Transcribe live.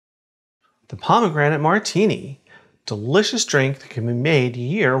The Pomegranate Martini, delicious drink that can be made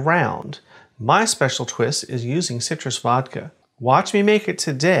year-round. My special twist is using citrus vodka. Watch me make it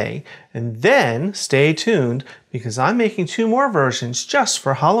today, and then stay tuned because I'm making 2 more versions just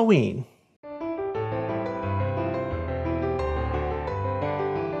for Halloween.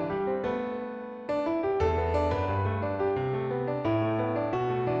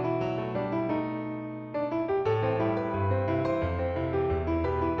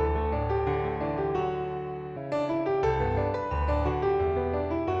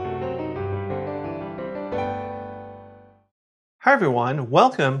 Hi everyone,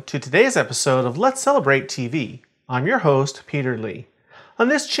 welcome to today's episode of Let's Celebrate TV. I'm your host, Peter Lee. On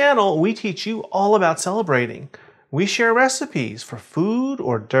this channel, we teach you all about celebrating. We share recipes for food,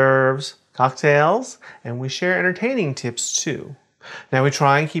 hors d'oeuvres, cocktails, and we share entertaining tips too. Now we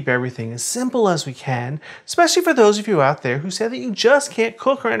try and keep everything as simple as we can, especially for those of you out there who say that you just can't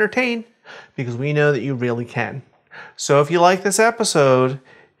cook or entertain, because we know that you really can. So if you like this episode,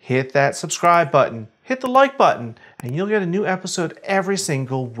 hit that subscribe button, hit the like button, and you'll get a new episode every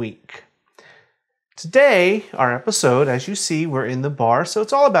single week. Today, our episode, as you see, we're in the bar, so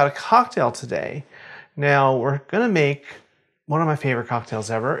it's all about a cocktail today. Now, we're going to make one of my favorite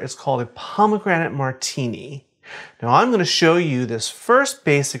cocktails ever. It's called a Pomegranate Martini. Now, I'm going to show you this first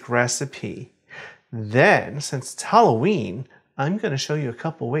basic recipe. Then, since it's Halloween, I'm going to show you a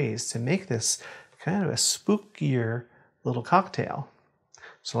couple ways to make this kind of a spookier little cocktail.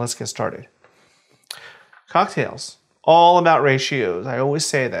 So let's get started. Cocktails, all about ratios. I always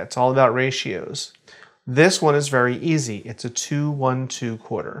say that, it's all about ratios. This one is very easy. It's a 2-1-2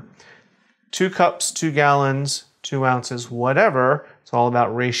 quarter. 2 cups, 2 gallons, 2 ounces, whatever. It's all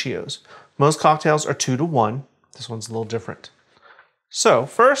about ratios. Most cocktails are 2 to 1. This one's a little different. So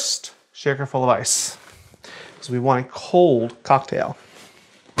first, shaker full of ice, because we want a cold cocktail.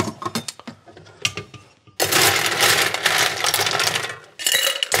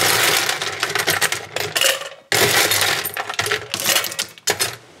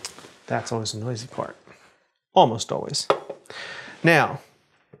 That's always the noisy part. Almost always. Now,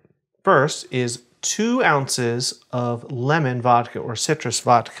 first is 2 ounces of lemon vodka or citrus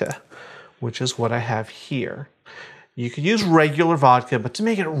vodka, which is what I have here. You could use regular vodka, but to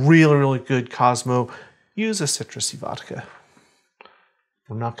make it really, really good, Cosmo, use a citrusy vodka.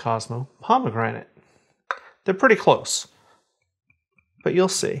 Or not Cosmo, pomegranate. They're pretty close, but you'll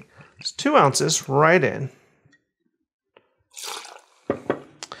see. It's 2 ounces right in.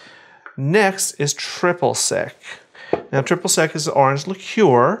 Next is triple sec. Now triple sec is orange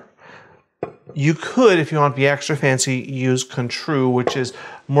liqueur. You could, if you want to be extra fancy, use Cointreau, which is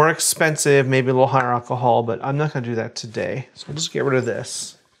more expensive, maybe a little higher alcohol, but I'm not going to do that today. So I'll just get rid of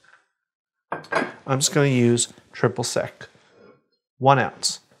this. I'm just going to use triple sec. 1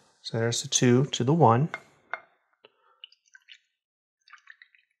 ounce. So there's the 2 to the 1.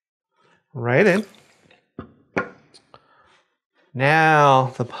 Right in.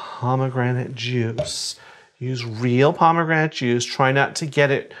 Now, the pomegranate juice. Use real pomegranate juice. Try not to get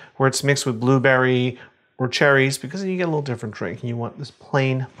it where it's mixed with blueberry or cherries because then you get a little different drink and you want this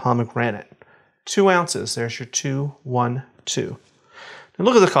plain pomegranate. 2 ounces. There's your 2, 1, 2. Now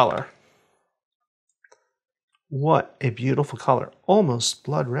look at the color. What a beautiful color. Almost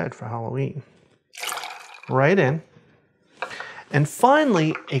blood red for Halloween. Right in. And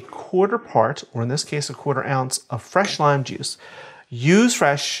finally, a 1/4 part, or in this case, a 1/4 ounce of fresh lime juice. Use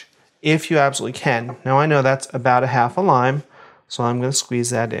fresh if you absolutely can. Now I know that's about a half a lime, so I'm going to squeeze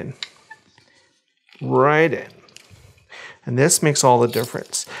that in. Right in. And this makes all the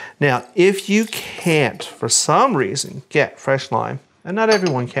difference. Now, if you can't, for some reason, get fresh lime, and not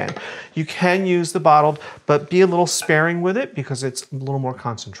everyone can, you can use the bottled, but be a little sparing with it because it's a little more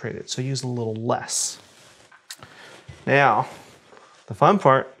concentrated, so use a little less. Now, the fun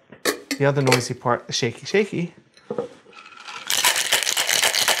part, the other noisy part, the shaky shaky.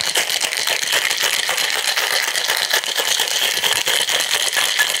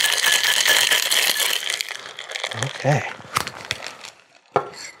 Okay.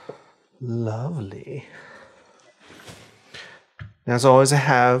 Lovely. Now, as always, I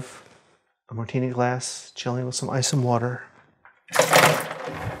have a martini glass chilling with some ice and water.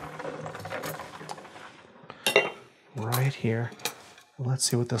 Right here. Let's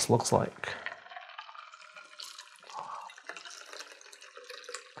see what this looks like.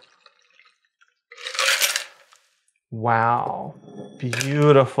 Wow,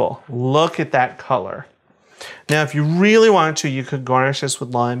 beautiful. Look at that color. Now, if you really wanted to, you could garnish this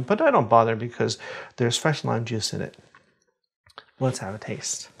with lime, but I don't bother because there's fresh lime juice in it. Let's have a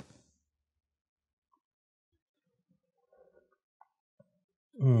taste.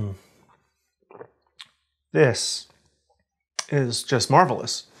 This is just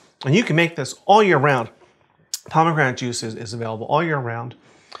marvelous. And you can make this all year round. Pomegranate juice is available all year round.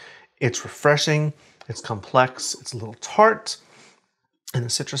 It's refreshing, it's complex, it's a little tart, and the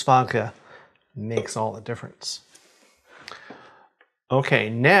citrus vodka makes all the difference. Okay,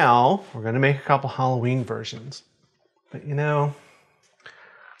 now we're going to make a couple Halloween versions. But you know,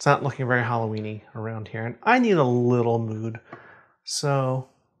 it's not looking very Halloween-y around here, and I need a little mood. So,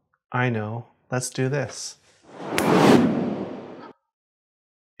 I know, let's do this.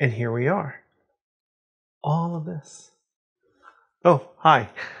 And here we are. All of this. Oh, hi.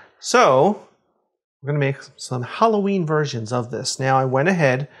 So, we're going to make some Halloween versions of this. Now, I went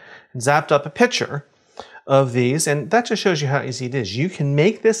ahead and zapped up a picture of these, and that just shows you how easy it is. You can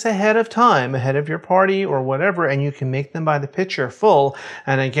make this ahead of time, ahead of your party or whatever, and you can make them by the pitcher full,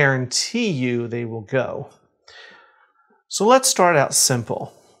 and I guarantee you they will go. So let's start out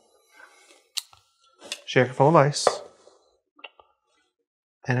simple. Shaker full of ice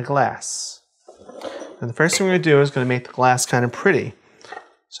and a glass. And the first thing we're going to do is going to make the glass kind of pretty.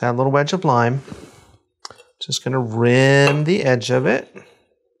 So add a little wedge of lime. Just going to rim the edge of it.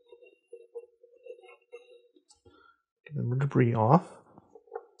 Get the debris off.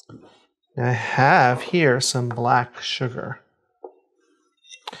 Now I have here some black sugar.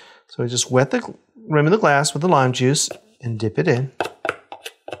 So I just wet the rim of the glass with the lime juice and dip it in.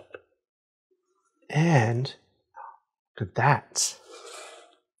 And look at that.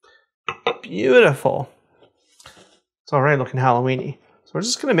 Beautiful. It's already looking Halloween-y. So we're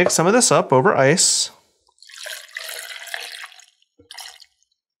just going to mix some of this up over ice.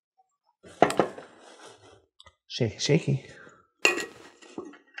 Shaky, shaky.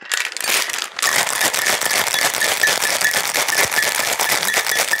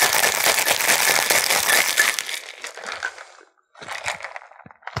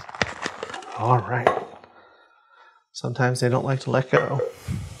 All right. Sometimes they don't like to let go.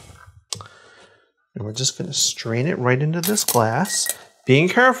 And we're just going to strain it right into this glass. Being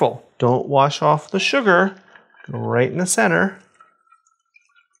careful. Don't wash off the sugar. Go right in the center.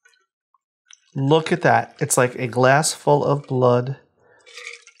 Look at that. It's like a glass full of blood.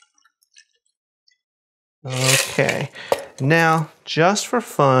 Okay. Now, just for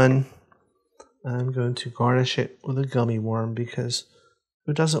fun, I'm going to garnish it with a gummy worm because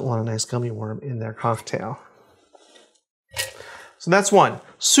who doesn't want a nice gummy worm in their cocktail? So that's one.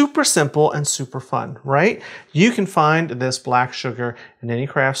 Super simple and super fun, right? You can find this black sugar in any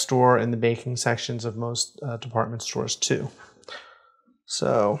craft store in the baking sections of most department stores too.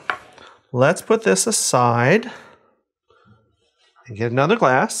 So let's put this aside and get another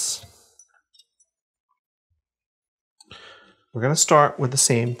glass. We're going to start with the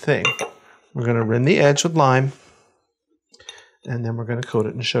same thing. We're going to rim the edge with lime, and then we're going to coat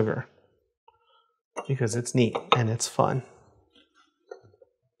it in sugar because it's neat and it's fun.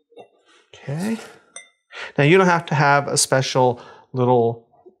 Okay. Now you don't have to have a special little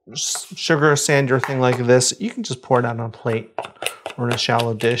sugar sander thing like this. You can just pour it out on a plate or in a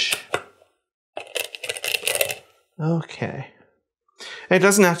shallow dish. Okay. And it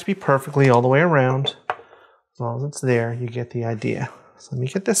doesn't have to be perfectly all the way around. As long as it's there, you get the idea. So let me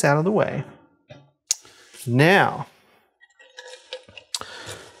get this out of the way. Now,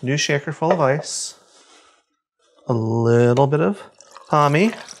 new shaker full of ice, a little bit of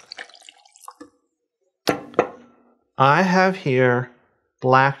pommy. I have here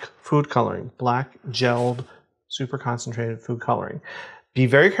black food coloring, black gelled, super concentrated food coloring. Be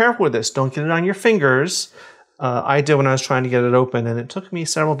very careful with this. Don't get it on your fingers. I did when I was trying to get it open, and it took me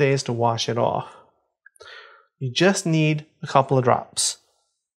several days to wash it off. You just need a couple of drops.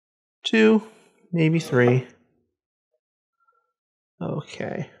 2, maybe 3.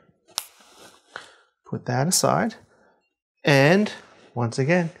 Okay. Put that aside. And once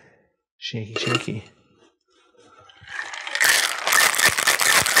again, shaky, shaky.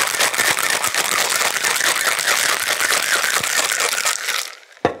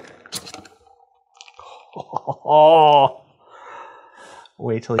 Oh,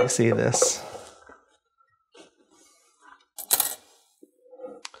 wait till you see this.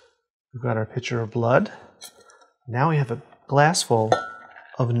 We've got our pitcher of blood. Now we have a glass full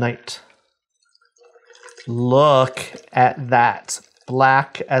of night. Look at that.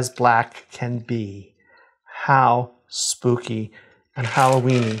 Black as black can be. How spooky and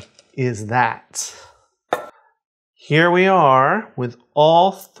Halloween-y is that? Here we are with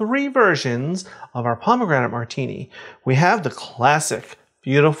all 3 versions of our Pomegranate Martini. We have the classic,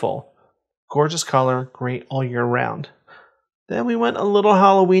 beautiful, gorgeous color, great all year round. Then we went a little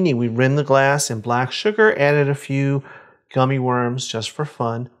Halloween-y. We rimmed the glass in black sugar, added a few gummy worms just for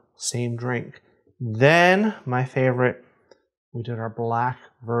fun. Same drink. Then, my favorite, we did our black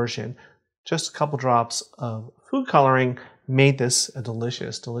version. Just a couple drops of food coloring made this a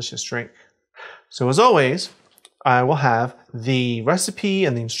delicious, delicious drink. So as always, I will have the recipe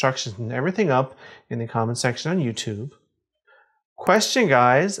and the instructions and everything up in the comment section on YouTube. Question,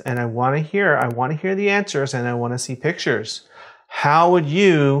 guys, and I want to hear the answers, and I want to see pictures. How would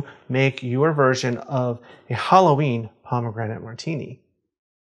you make your version of a Halloween pomegranate martini?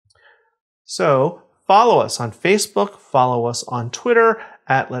 So follow us on Facebook, follow us on Twitter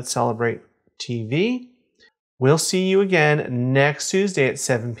at Let's Celebrate TV. We'll see you again next Tuesday at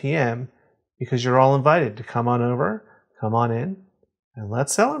 7 p.m. because you're all invited to come on over, come on in, and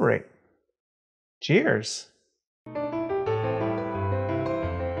let's celebrate. Cheers.